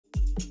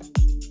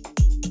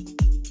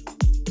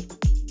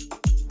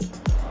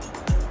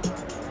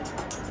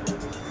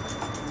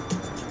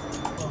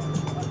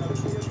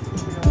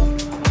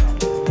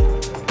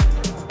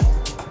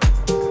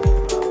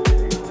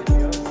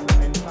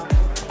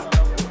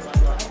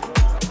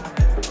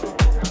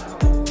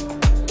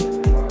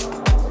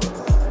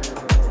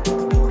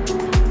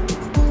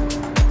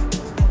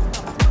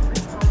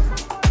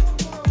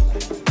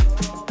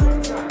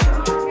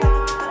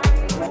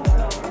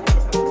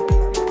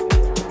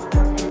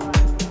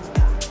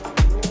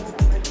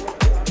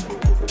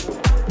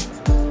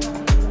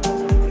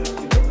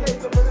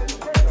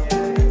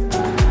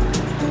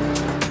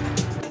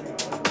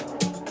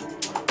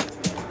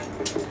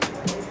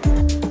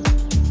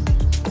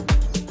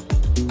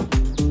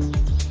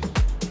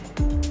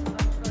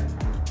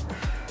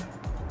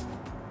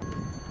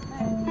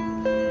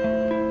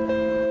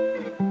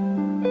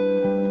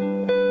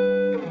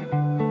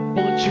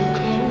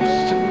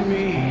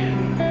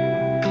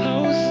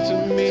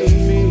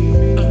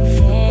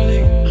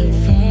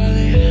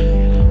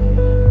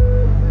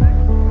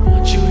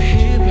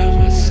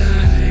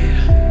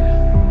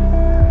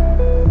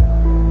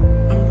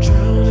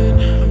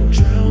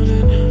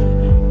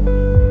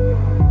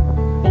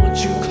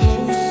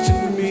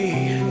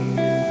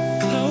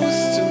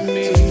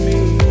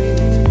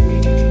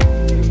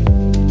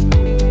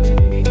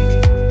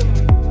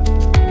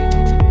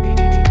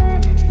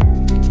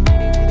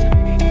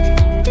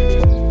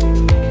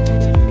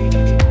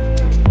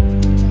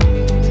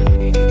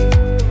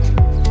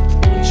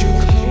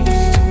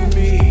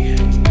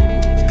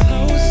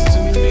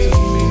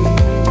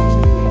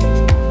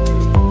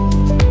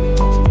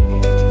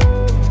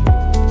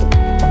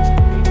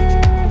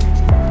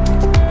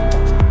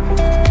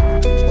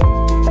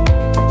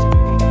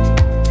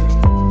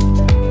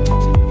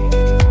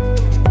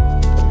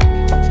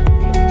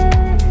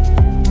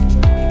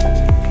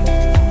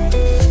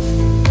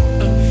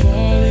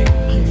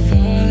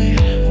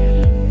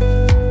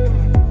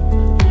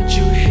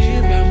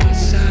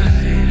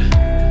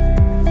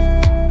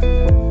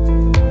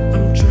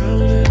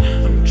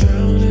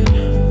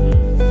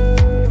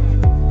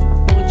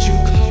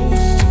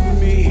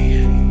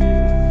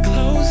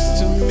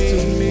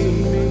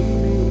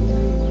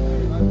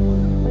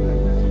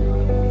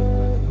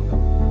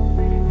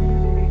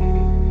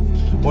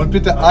Und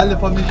bitte alle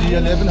Familien, die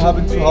hier leben,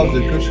 haben zu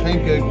Hause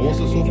Kühlschränke,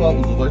 große Sofa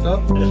und so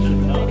weiter.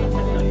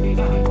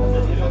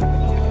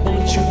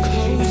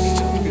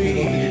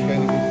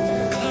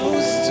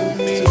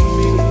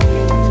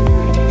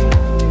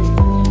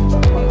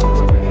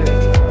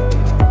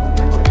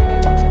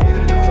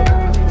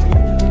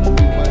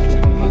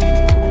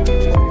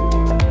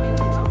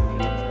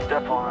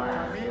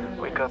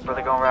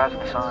 Really gonna rise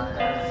with the sun.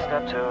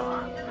 Step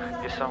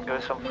 2, get some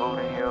good, some food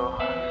in you.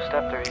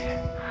 Step 3,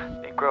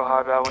 think real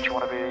hard about what you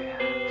wanna be.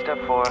 Step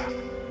 4,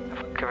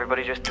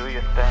 everybody just do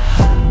your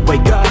thing.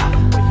 Wake up,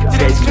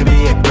 today's gonna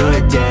be a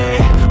good day.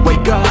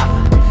 Wake up,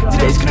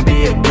 today's gonna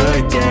be a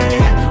good day.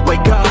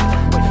 Wake up,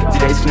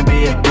 today's gonna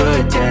be a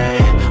good day.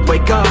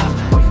 Wake up,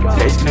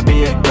 today's gonna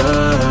be a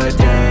good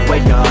day.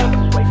 Wake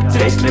up,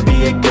 today's gonna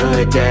be a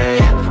good day.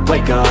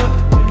 Wake up,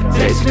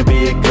 today's gonna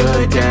be a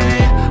good day.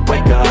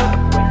 Wake up.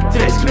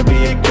 Today's gonna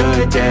be a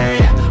good day.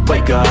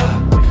 Wake up.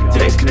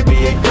 Today's gonna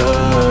be a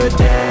good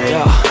day.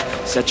 Yo,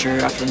 set your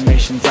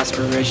affirmations,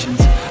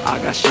 aspirations. I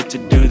got shit to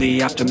do,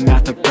 the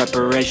aftermath of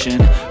preparation.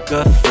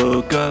 Good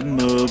food, good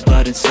mood,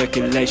 blood in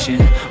circulation.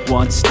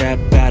 One step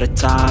at a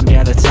time,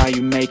 yeah, that's how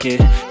you make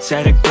it.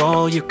 Set a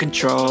goal you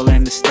control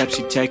and the steps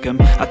you take them.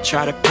 I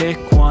try to pick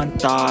one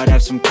thought,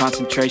 have some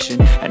concentration.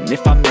 And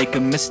if I make a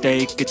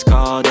mistake, it's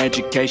called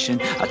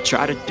education. I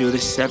try to do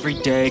this every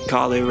day,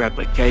 call it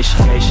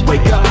replication.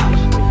 Wake up,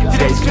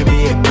 today's gonna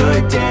be a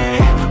good day.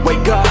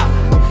 Wake up,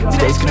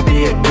 today's gonna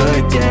be a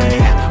good day.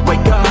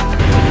 Wake up,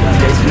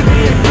 today's gonna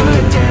be a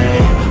good day.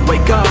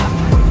 Wake up,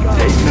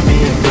 today's gonna be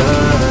a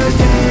good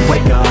day.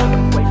 Wake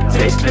up,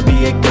 today's gonna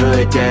be a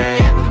good day.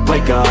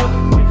 Wake up,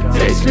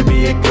 today's gonna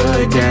be a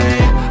good day.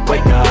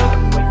 Wake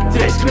up,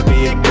 today's gonna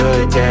be a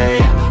good day.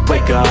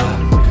 Wake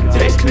up,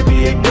 today's gonna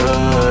be a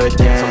good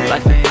day. So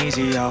life ain't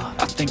easy, yo,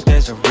 I think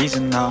there's a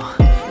reason though.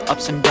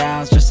 Ups and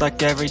downs, just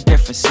like every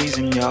different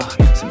season, yo.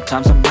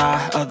 Sometimes I'm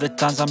high, other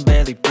times I'm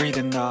barely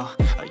breathing, though.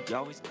 I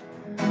always...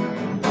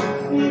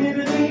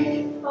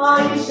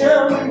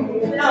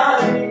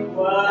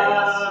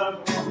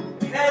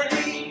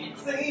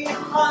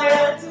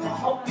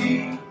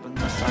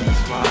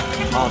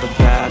 all the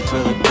bad,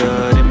 feel the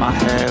good in my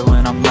head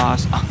when I'm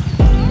lost.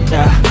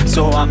 Yeah,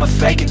 so I'ma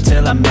fake it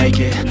till I make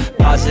it.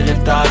 Positive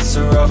thoughts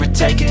are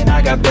overtaken,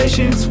 I got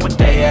patience. One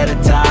day at a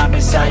time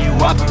is how you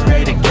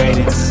operate a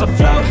cadence.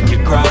 Afloat,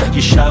 you grow,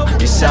 you show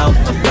yourself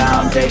a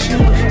foundation.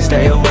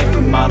 Stay away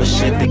from all the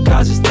shit that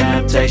causes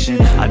temptation.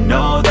 I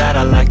know that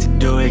I like to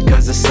do it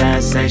cause it's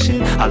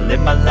sensation. I live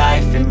my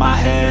life in my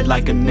head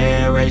like a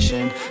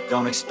narration.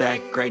 Don't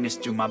expect greatness,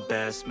 do my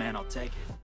best, man, I'll take it.